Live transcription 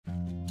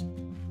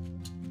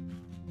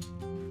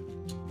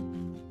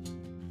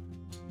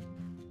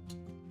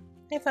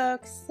Hey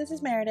folks, this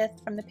is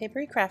Meredith from the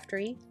Papery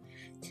Craftery.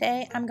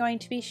 Today I'm going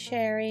to be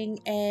sharing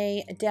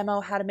a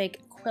demo how to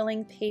make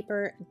quilling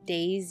paper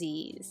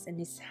daisies, and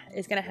this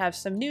is going to have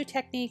some new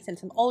techniques and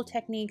some old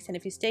techniques, and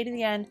if you stay to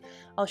the end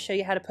I'll show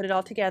you how to put it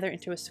all together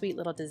into a sweet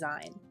little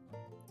design.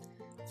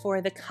 For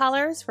the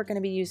colors we're going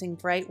to be using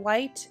bright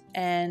white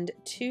and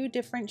two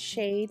different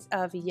shades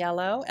of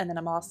yellow, and then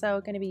I'm also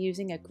going to be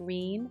using a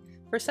green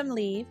for some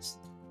leaves.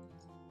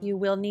 You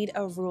will need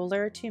a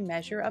ruler to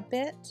measure a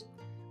bit.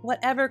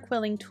 Whatever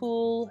quilling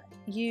tool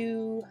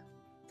you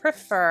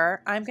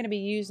prefer, I'm going to be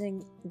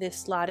using this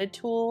slotted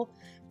tool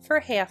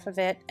for half of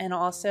it and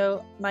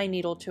also my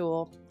needle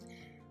tool.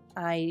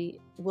 I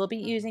will be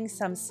using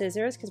some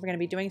scissors because we're going to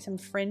be doing some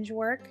fringe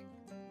work.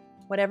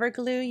 Whatever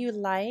glue you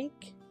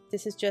like,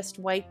 this is just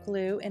white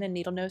glue in a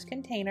needle nose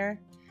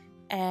container,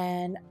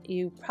 and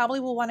you probably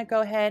will want to go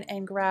ahead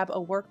and grab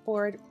a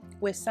workboard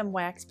with some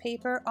wax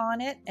paper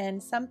on it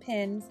and some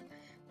pins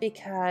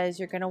because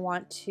you're going to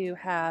want to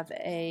have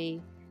a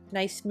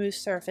nice smooth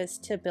surface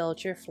to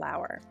build your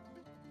flower.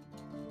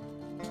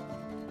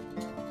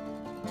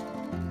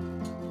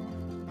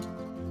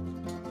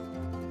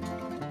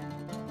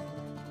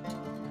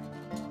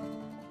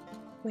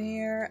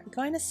 We're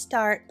going to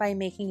start by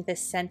making the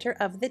center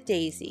of the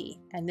daisy,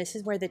 and this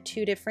is where the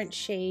two different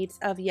shades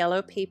of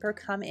yellow paper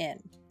come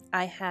in.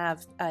 I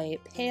have a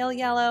pale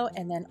yellow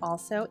and then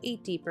also a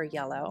deeper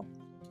yellow.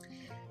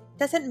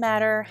 Doesn't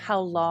matter how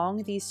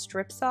long these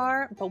strips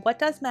are, but what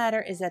does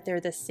matter is that they're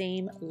the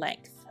same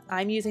length.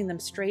 I'm using them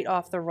straight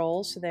off the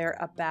roll, so they're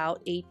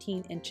about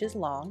 18 inches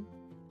long.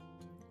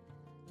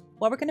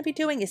 What we're going to be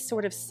doing is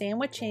sort of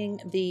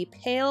sandwiching the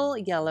pale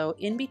yellow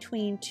in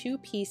between two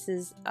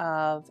pieces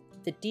of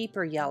the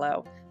deeper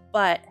yellow,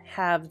 but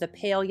have the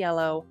pale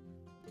yellow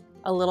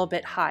a little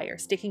bit higher,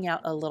 sticking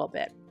out a little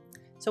bit.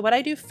 So what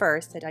I do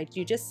first, that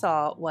you just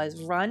saw,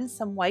 was run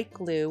some white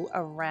glue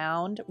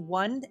around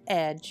one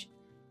edge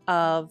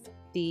of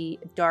the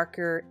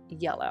darker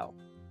yellow.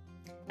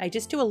 I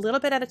just do a little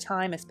bit at a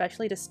time,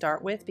 especially to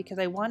start with, because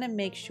I want to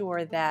make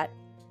sure that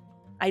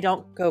I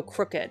don't go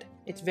crooked.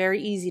 It's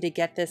very easy to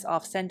get this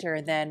off center,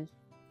 and then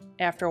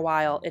after a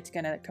while it's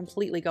going to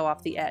completely go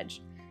off the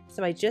edge.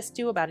 So I just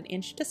do about an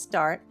inch to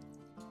start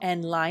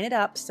and line it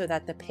up so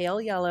that the pale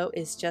yellow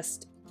is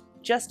just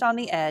on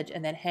the edge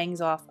and then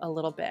hangs off a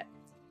little bit.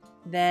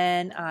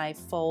 Then I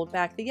fold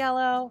back the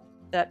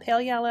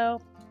pale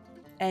yellow,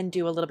 and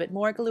do a little bit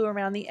more glue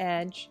around the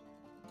edge,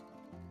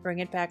 bring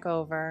it back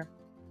over,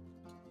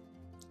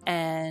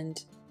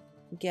 and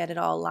get it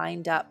all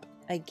lined up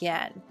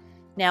again.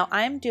 Now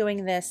I'm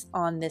doing this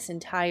on this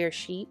entire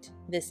sheet,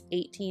 this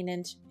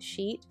 18-inch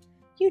sheet.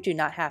 You do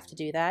not have to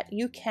do that.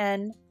 You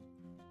can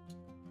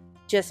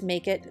just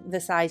make it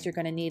the size you're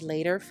going to need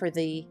later for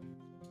the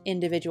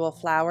individual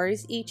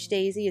flowers. Each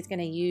daisy is going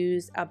to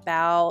use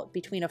about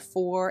between a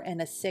 4 and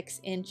a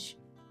 6-inch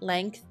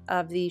length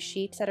of these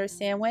sheets that are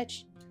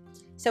sandwiched.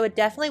 So it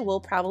definitely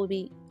will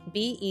probably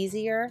be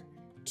easier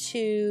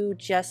to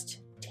just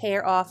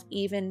tear off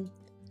even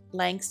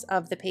lengths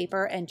of the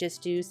paper and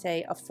just do,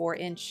 say, a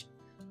 4-inch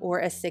or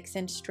a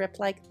 6-inch strip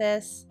like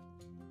this.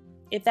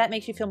 If that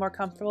makes you feel more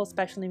comfortable,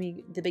 especially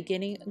in the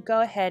beginning,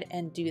 go ahead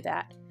and do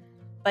that.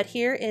 But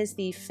here is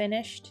the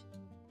finished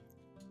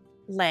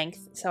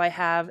length. So I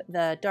have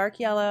the dark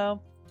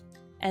yellow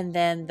and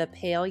then the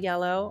pale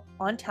yellow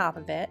on top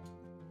of it.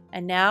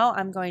 And now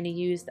I'm going to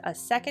use a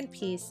second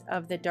piece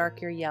of the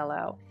darker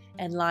yellow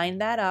and line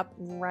that up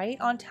right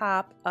on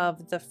top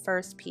of the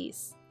first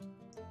piece.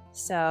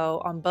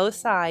 So on both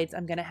sides,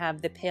 I'm going to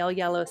have the pale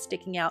yellow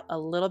sticking out a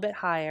little bit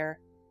higher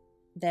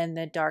than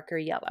the darker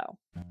yellow.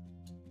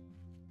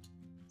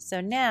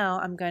 So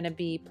now I'm going to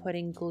be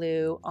putting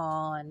glue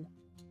on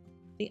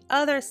the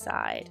other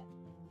side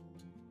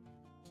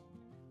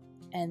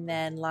and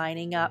then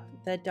lining up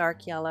the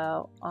dark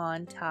yellow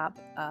on top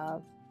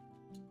of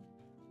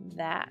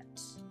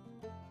that.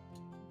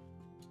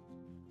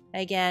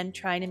 Again,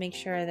 trying to make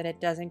sure that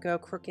it doesn't go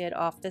crooked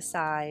off the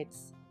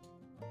sides.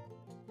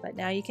 But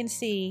now you can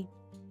see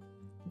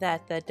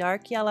that the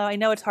dark yellow, I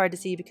know it's hard to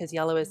see because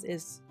yellow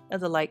is a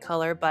light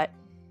color, but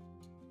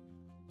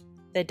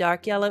the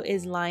dark yellow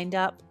is lined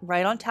up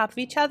right on top of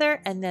each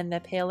other, and then the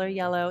paler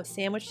yellow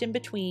sandwiched in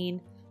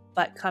between,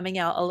 but coming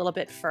out a little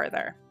bit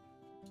further.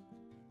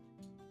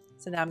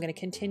 So now I'm going to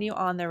continue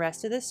on the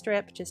rest of the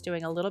strip, just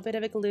doing a little bit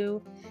of a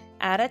glue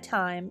at a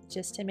time,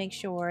 just to make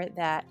sure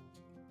that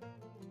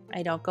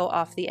I don't go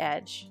off the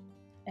edge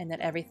and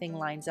that everything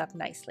lines up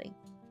nicely.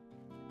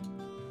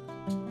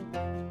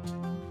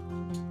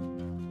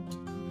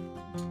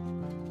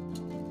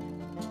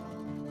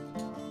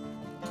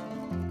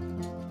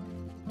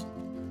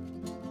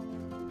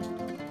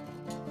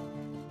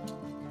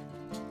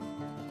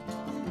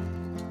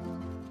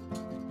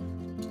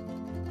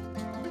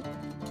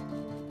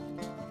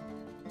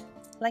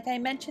 Like I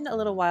mentioned a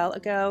little while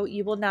ago,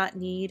 you will not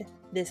need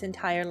this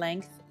entire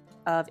length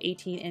of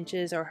 18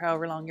 inches or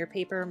however long your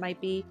paper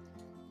might be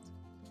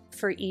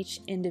for each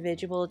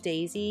individual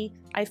daisy.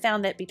 I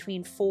found that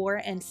between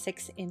 4 and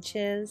 6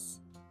 inches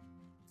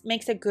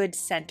makes a good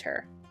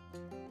center.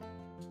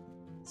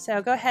 So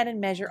go ahead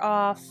and measure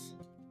off.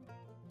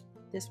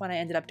 This one I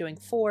ended up doing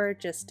 4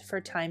 just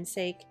for time's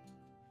sake.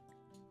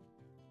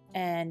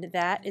 And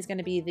that is going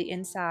to be the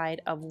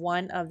inside of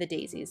one of the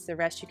daisies. The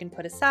rest you can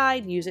put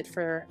aside, use it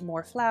for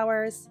more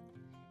flowers.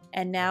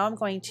 And now I'm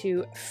going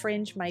to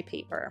fringe my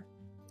paper.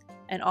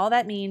 And all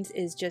that means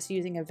is just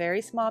using a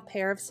very small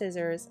pair of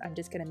scissors. I'm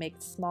just going to make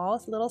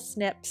small little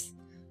snips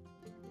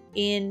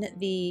in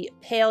the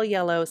pale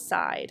yellow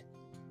side.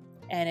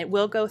 And it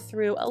will go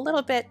through a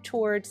little bit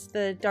towards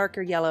the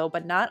darker yellow,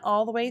 but not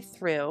all the way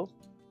through.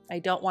 I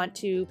don't want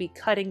to be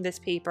cutting this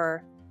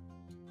paper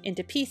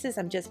into pieces.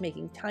 I'm just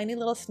making tiny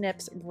little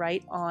snips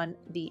right on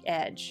the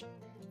edge.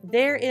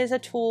 There is a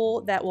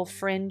tool that will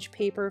fringe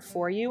paper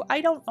for you.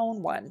 I don't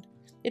own one.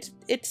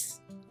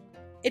 It's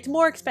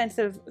more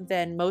expensive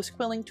than most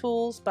quilling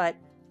tools, but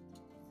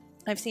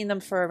I've seen them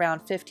for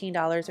around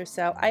 $15 or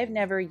so. I've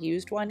never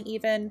used one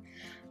even.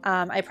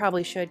 I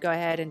probably should go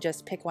ahead and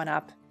just pick one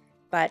up,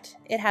 but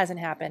it hasn't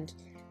happened.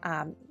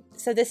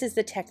 So this is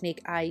the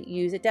technique I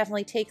use. It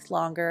definitely takes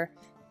longer,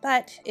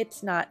 but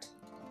it's not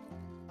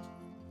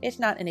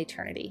an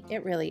eternity.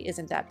 It really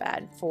isn't that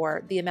bad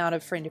for the amount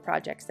of fringe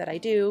projects that I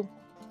do.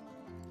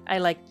 I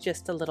like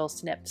just the little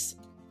snips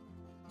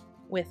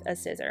with a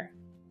scissor.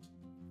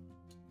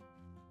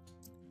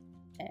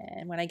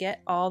 And when I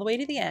get all the way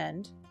to the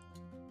end,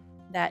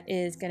 that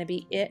is going to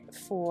be it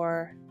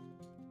for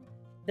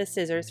the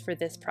scissors for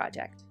this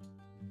project.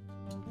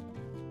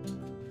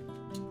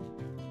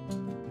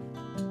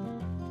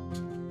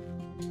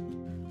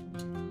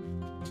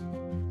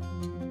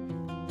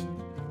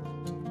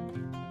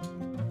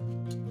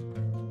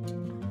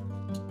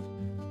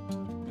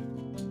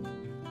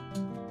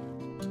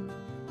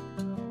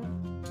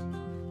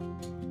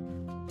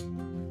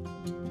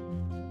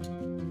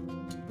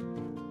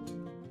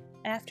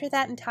 After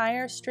that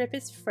entire strip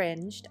is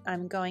fringed,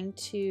 I'm going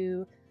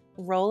to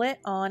roll it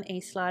on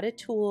a slotted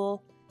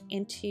tool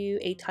into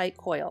a tight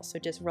coil. So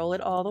just roll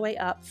it all the way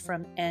up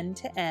from end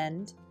to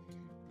end.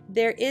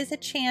 There is a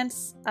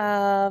chance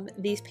of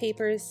these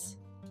papers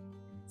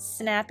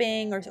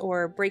snapping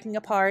or breaking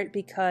apart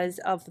because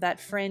of that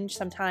fringe.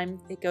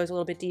 Sometimes it goes a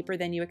little bit deeper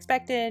than you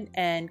expected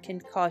and can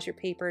cause your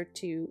paper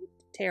to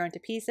tear into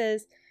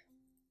pieces.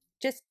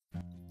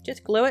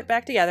 Just glue it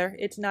back together.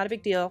 It's not a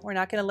big deal. We're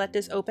not going to let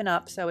this open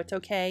up, so it's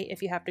okay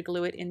if you have to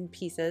glue it in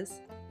pieces.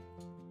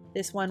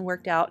 This one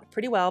worked out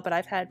pretty well, but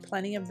I've had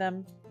plenty of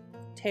them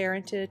tear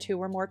into 2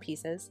 or more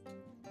pieces.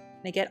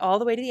 When I get all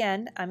the way to the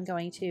end, I'm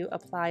going to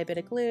apply a bit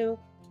of glue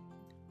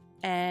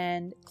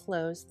and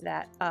close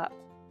that up.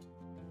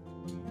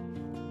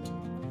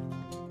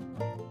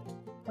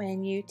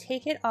 When you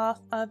take it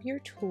off of your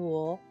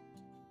tool,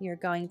 you're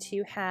going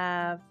to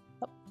have,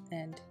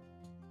 and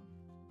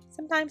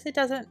sometimes it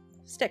doesn't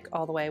stick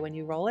all the way when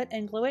you roll it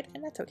and glue it,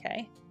 and that's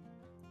okay.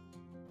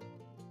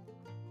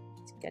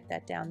 Let's get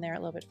that down there a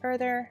little bit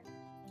further.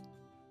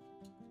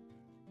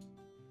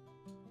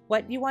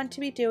 What you want to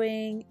be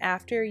doing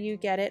after you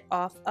get it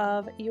off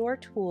of your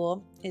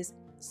tool is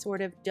sort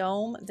of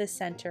dome the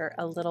center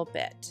a little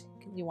bit.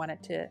 You want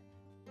it to,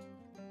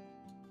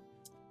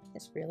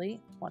 this really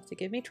wants to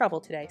give me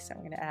trouble today, so I'm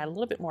going to add a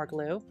little bit more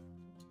glue.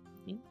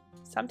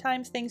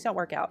 Sometimes things don't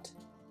work out.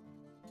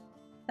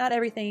 Not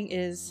everything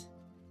is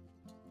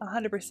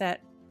 100%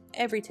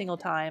 every single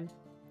time.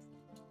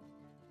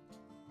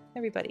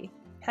 Everybody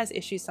has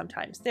issues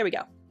sometimes. There we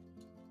go.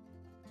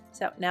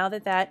 So now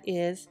that that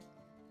is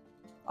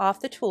off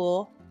the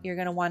tool, you're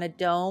going to want to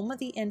dome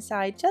the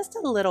inside just a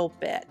little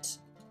bit.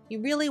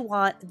 You really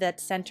want that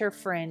center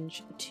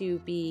fringe to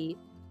be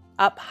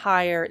up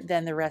higher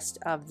than the rest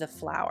of the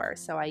flower.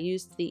 So I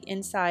used the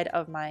inside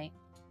of my,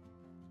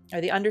 or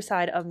the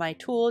underside of my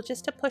tool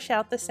just to push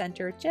out the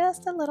center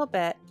just a little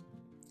bit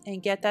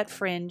and get that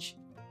fringe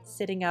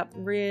sitting up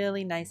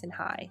really nice and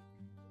high.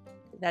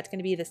 That's going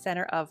to be the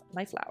center of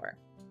my flower.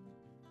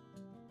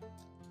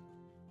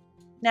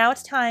 Now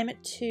it's time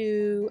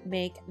to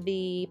make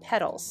the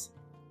petals.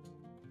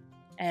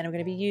 And I'm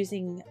going to be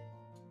using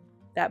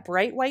that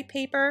bright white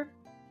paper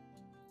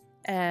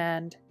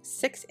and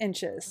 6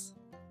 inches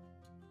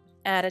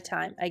at a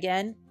time.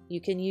 Again,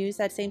 you can use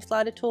that same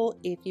slotted tool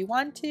if you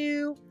want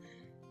to.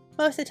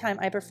 Most of the time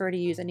I prefer to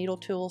use a needle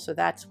tool, so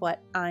that's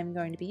what I'm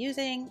going to be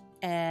using.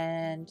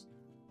 And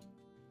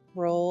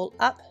roll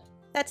up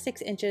that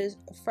 6 inches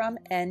from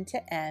end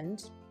to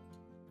end.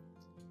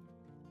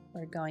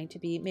 We're going to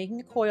be making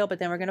a coil, but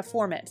then we're going to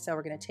form it. So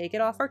we're going to take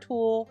it off our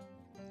tool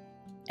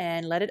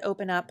and let it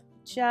open up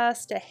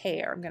just a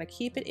hair. I'm going to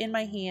keep it in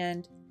my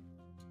hand,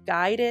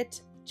 guide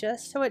it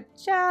just so it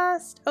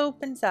just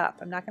opens up.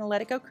 I'm not going to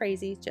let it go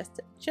crazy,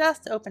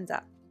 just opens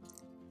up.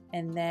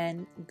 And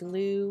then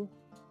glue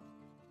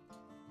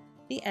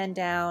the end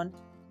down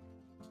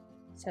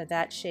so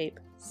that shape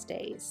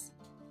stays.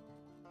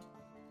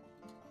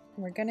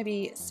 We're going to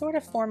be sort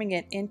of forming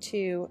it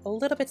into a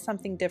little bit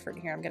something different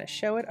here. I'm going to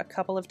show it a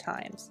couple of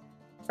times.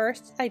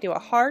 First, I do a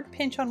hard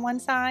pinch on one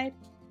side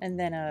and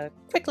then a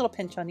quick little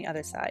pinch on the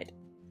other side.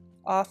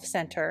 Off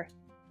center.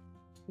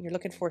 You're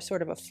looking for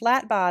sort of a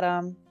flat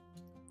bottom.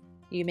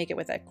 You make it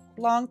with a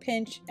long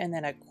pinch and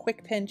then a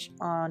quick pinch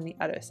on the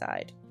other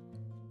side.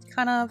 It's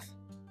kind of,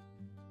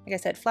 like I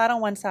said, flat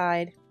on one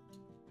side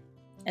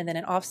and then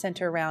an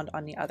off-center round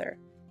on the other.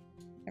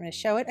 I'm going to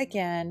show it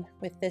again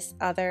with this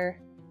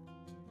other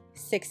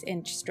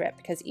 6-inch strip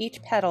because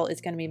each petal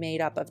is going to be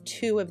made up of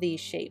 2 of these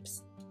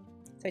shapes.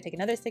 So I take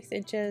another 6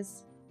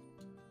 inches,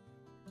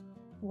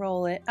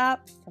 roll it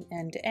up from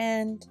end to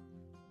end,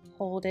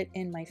 hold it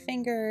in my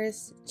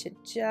fingers to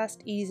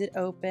just ease it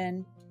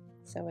open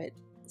so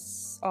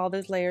all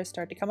those layers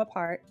start to come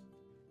apart.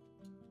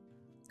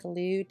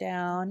 Glue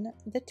down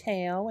the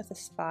tail with a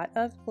spot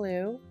of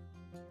glue.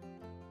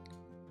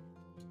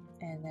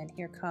 And then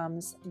here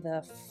comes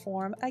the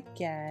form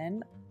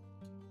again.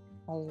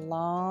 A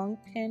long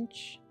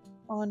pinch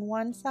on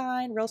one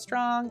side, real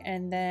strong,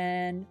 and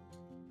then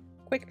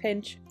quick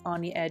pinch on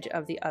the edge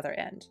of the other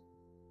end.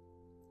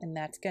 And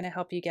that's going to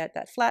help you get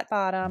that flat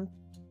bottom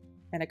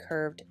and a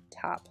curved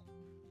top.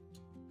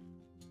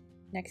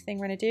 Next thing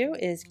we're going to do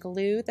is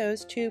glue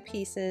those 2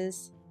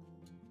 pieces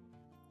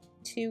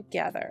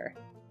together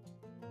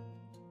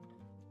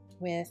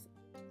with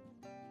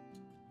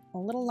a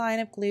little line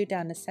of glue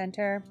down the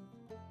center.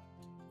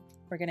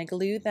 We're going to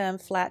glue them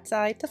flat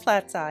side to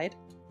flat side.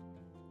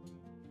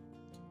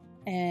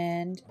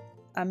 And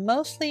I'm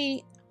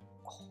mostly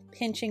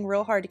pinching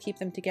real hard to keep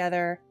them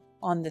together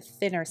on the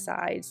thinner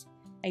sides.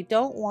 I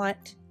don't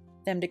want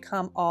them to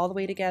come all the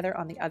way together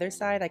on the other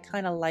side. I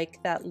kind of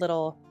like that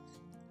little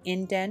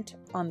indent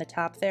on the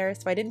top there.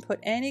 So I didn't put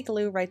any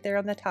glue right there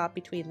on the top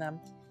between them.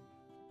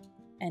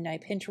 And I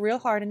pinch real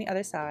hard on the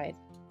other side.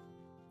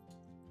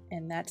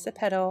 And that's the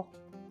petal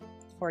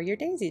for your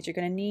daisies. You're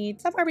going to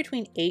need somewhere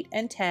between 8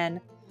 and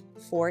 10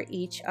 for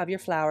each of your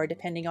flower,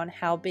 depending on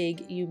how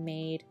big you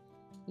made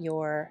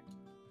your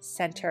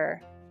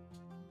center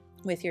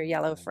with your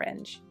yellow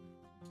fringe.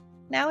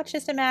 Now it's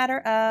just a matter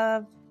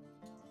of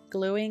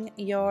gluing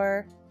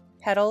your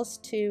petals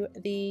to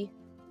the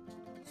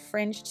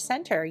fringed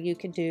center. You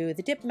can do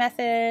the dip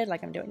method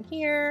like I'm doing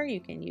here. You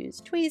can use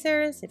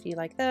tweezers if you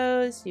like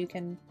those. You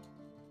can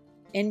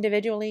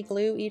individually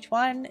glue each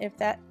one if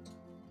that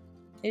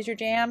is your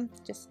jam,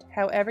 just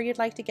however you'd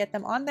like to get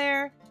them on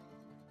there.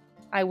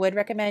 I would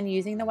recommend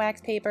using the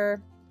wax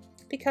paper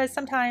because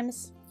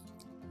sometimes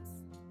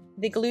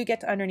the glue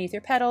gets underneath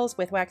your petals.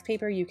 With wax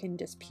paper, you can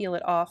just peel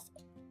it off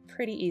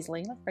pretty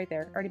easily. Look right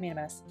there, already made a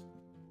mess.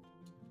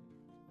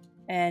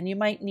 And you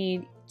might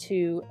need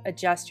to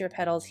adjust your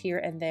petals here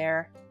and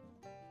there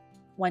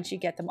once you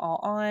get them all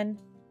on.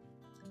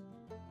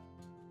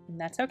 And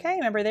that's okay.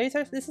 Remember, this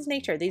is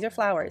nature. These are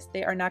flowers.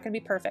 They are not going to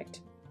be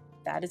perfect.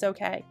 That is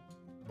okay.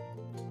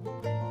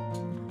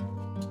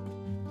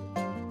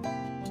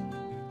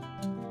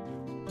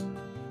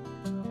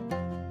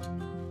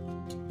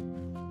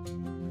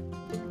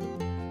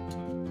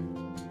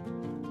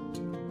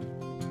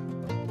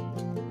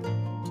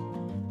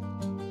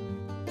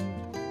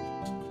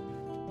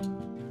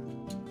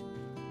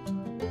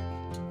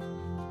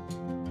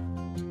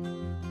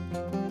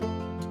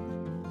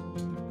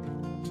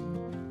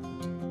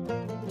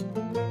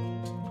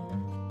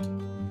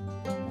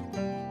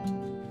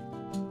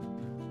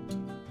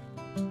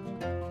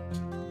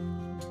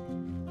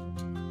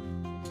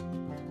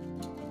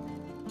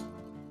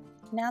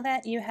 Now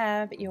that you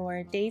have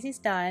your daisies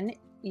done,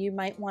 you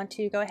might want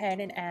to go ahead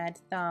and add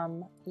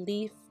some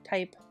leaf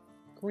type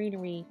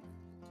greenery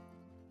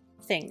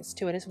things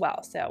to it as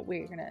well. So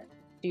we're going to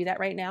do that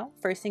right now.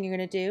 First thing you're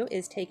going to do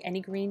is take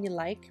any green you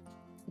like.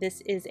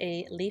 This is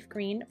a leaf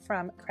green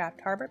from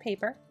Craft Harbor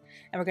paper,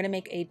 and we're going to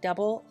make a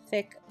double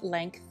thick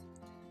length.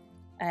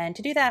 And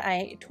to do that,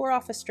 I tore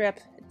off a strip.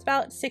 It's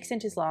about 6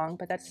 inches long,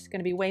 but that's going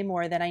to be way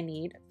more than I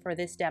need for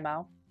this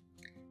demo.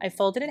 I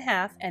fold it in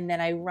half and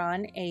then I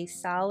run a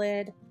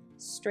solid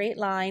straight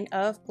line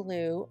of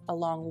glue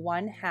along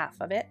one half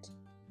of it.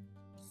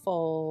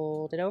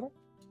 Fold it over.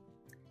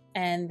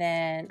 And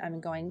then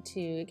I'm going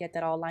to get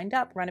that all lined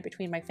up, run it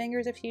between my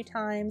fingers a few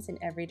times in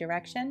every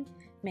direction.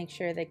 Make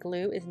sure the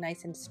glue is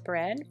nice and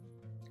spread.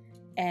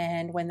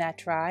 And when that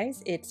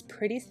dries, it's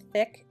pretty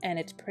thick and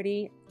it's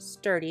pretty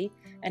sturdy,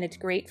 and it's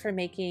great for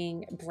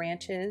making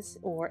branches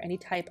or any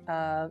type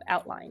of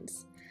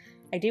outlines.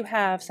 I do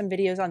have some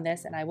videos on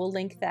this, and I will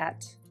link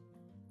that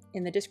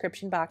in the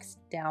description box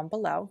down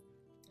below.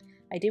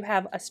 I do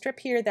have a strip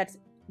here that's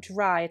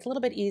dry. It's a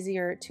little bit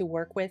easier to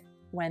work with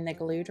when the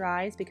glue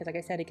dries because, like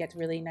I said, it gets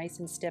really nice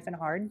and stiff and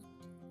hard.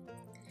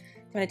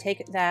 I'm going to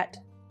take that,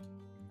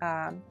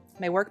 my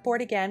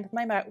workboard again,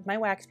 put my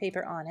wax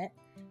paper on it,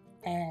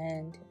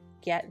 and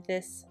get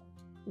this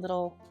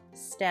little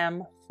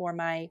stem for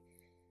my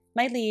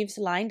leaves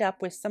lined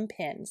up with some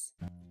pins.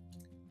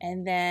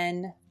 And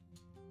then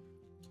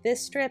this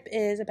strip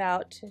is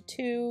about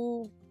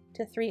 2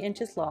 to 3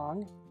 inches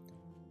long.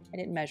 I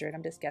didn't measure it,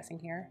 I'm just guessing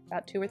here.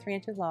 About 2 or 3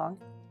 inches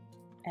long.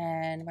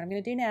 And what I'm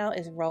going to do now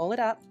is roll it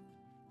up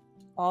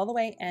all the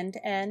way end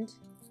to end.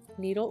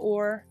 Needle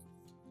or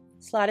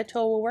slotted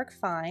tool will work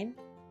fine.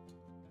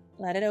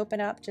 Let it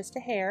open up just a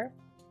hair.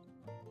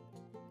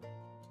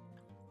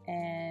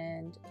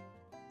 And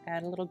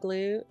add a little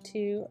glue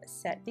to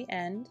set the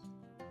end.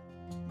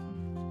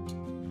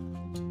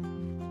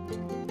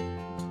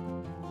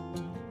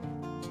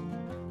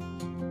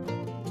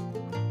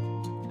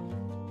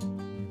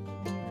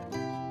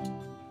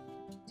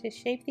 To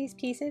shape these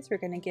pieces, we're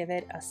going to give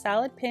it a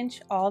solid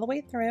pinch all the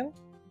way through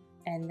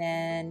and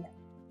then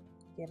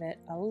give it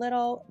a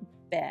little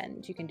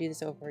bend. You can do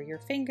this over your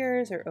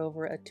fingers or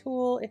over a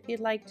tool if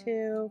you'd like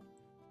to.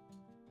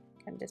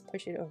 Kind of just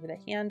push it over the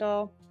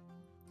handle.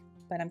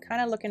 But I'm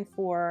kind of looking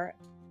for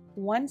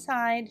one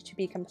side to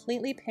be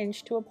completely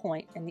pinched to a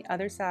point and the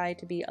other side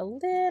to be a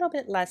little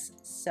bit less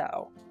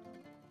so.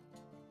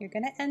 You're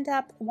going to end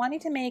up wanting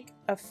to make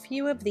a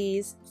few of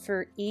these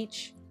for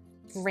each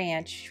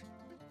branch.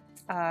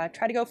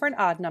 Try to go for an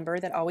odd number.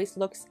 That always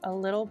looks a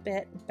little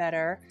bit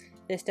better.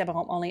 This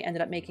demo only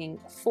ended up making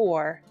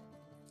 4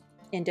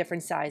 in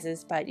different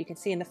sizes, but you can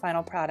see in the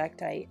final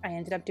product I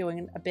ended up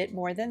doing a bit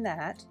more than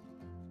that.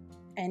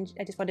 And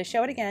I just wanted to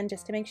show it again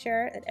just to make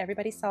sure that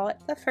everybody saw it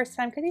the first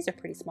time, because these are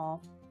pretty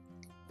small.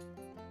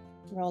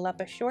 Roll up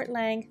a short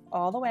length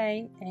all the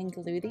way and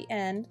glue the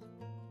end.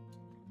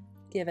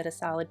 Give it a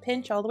solid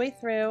pinch all the way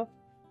through,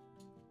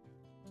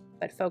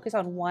 but focus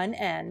on one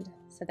end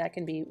so that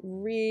can be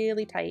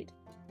really tight.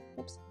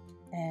 Oops.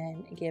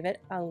 And give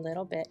it a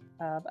little bit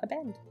of a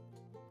bend.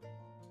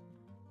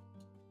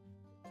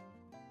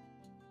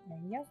 There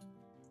you go.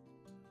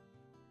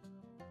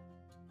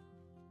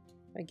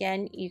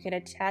 Again, you can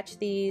attach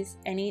these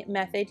any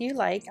method you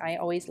like. I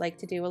always like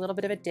to do a little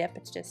bit of a dip.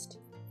 It's just,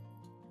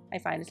 I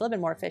find it's a little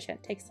bit more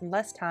efficient. Takes some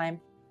less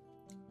time.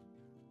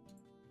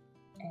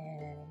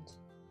 And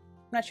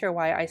I'm not sure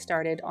why I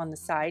started on the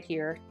side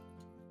here.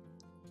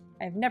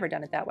 I've never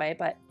done it that way,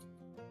 but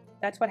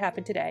that's what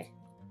happened today.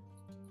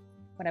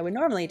 What I would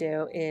normally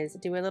do is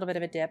do a little bit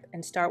of a dip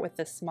and start with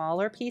the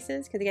smaller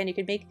pieces, because again, you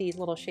can make these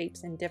little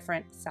shapes in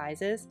different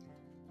sizes.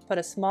 Put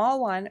a small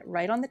one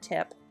right on the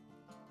tip,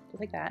 just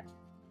like that,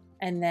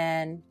 and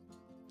then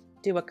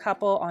do a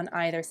couple on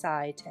either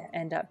side to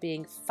end up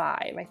being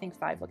 5. I think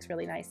 5 looks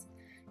really nice.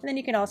 And then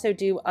you can also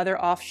do other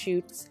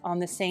offshoots on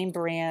the same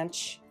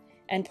branch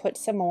and put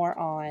some more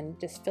on.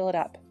 Just fill it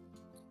up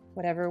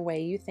whatever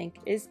way you think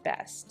is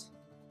best.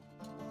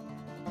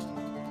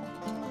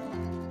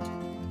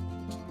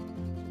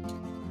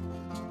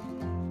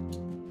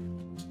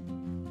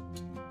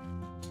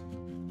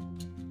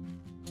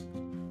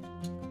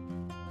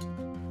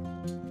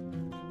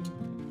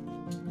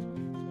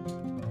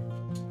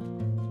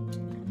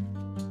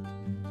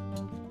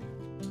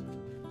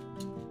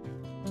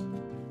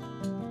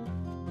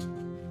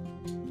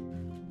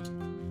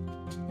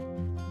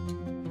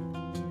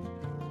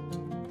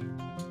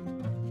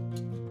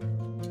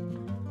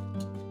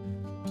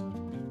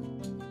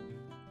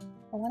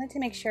 I wanted to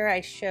make sure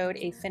I showed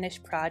a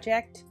finished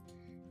project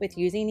with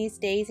using these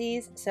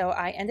daisies, so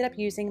I ended up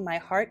using my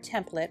heart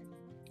template,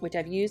 which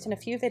I've used in a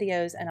few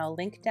videos and I'll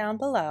link down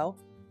below.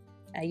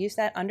 I used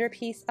that under a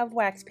piece of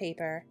wax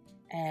paper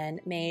and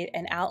made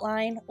an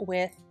outline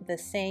with the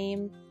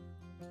same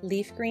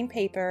leaf green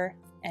paper,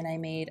 and I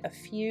made a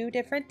few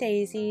different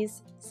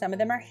daisies. Some of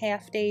them are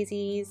half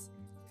daisies,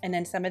 and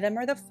then some of them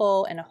are the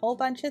full, and a whole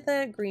bunch of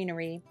the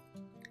greenery,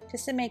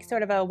 just to make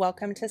sort of a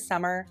welcome to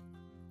summer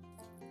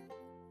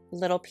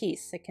little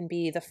piece. It can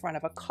be the front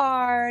of a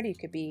card, you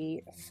could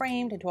be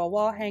framed into a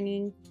wall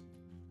hanging,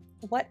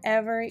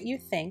 whatever you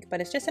think,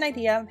 but it's just an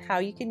idea of how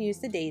you can use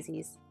the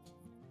daisies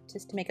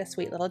just to make a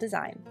sweet little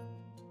design.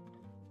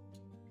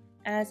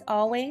 As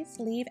always,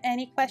 leave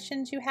any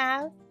questions you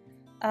have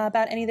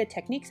about any of the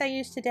techniques I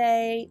used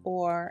today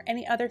or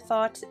any other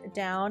thoughts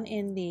down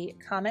in the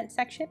comment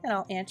section, and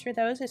I'll answer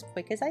those as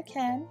quick as I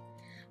can.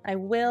 I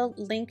will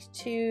link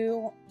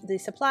to the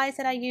supplies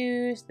that I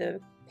use, the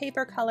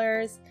paper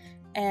colors,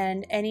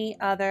 and any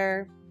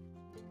other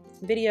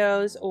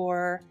videos,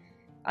 or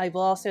I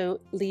will also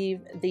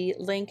leave the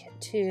link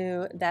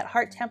to that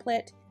heart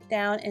template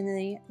down in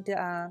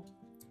the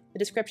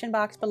description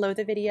box below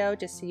the video,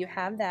 just so you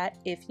have that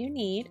if you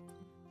need.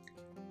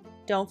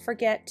 Don't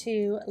forget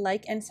to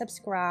like and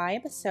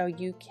subscribe so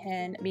you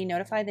can be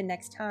notified the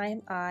next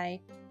time I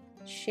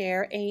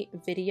share a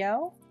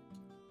video,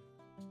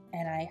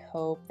 and I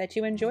hope that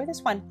you enjoy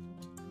this one.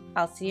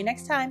 I'll see you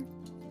next time.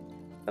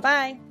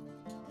 Bye-bye.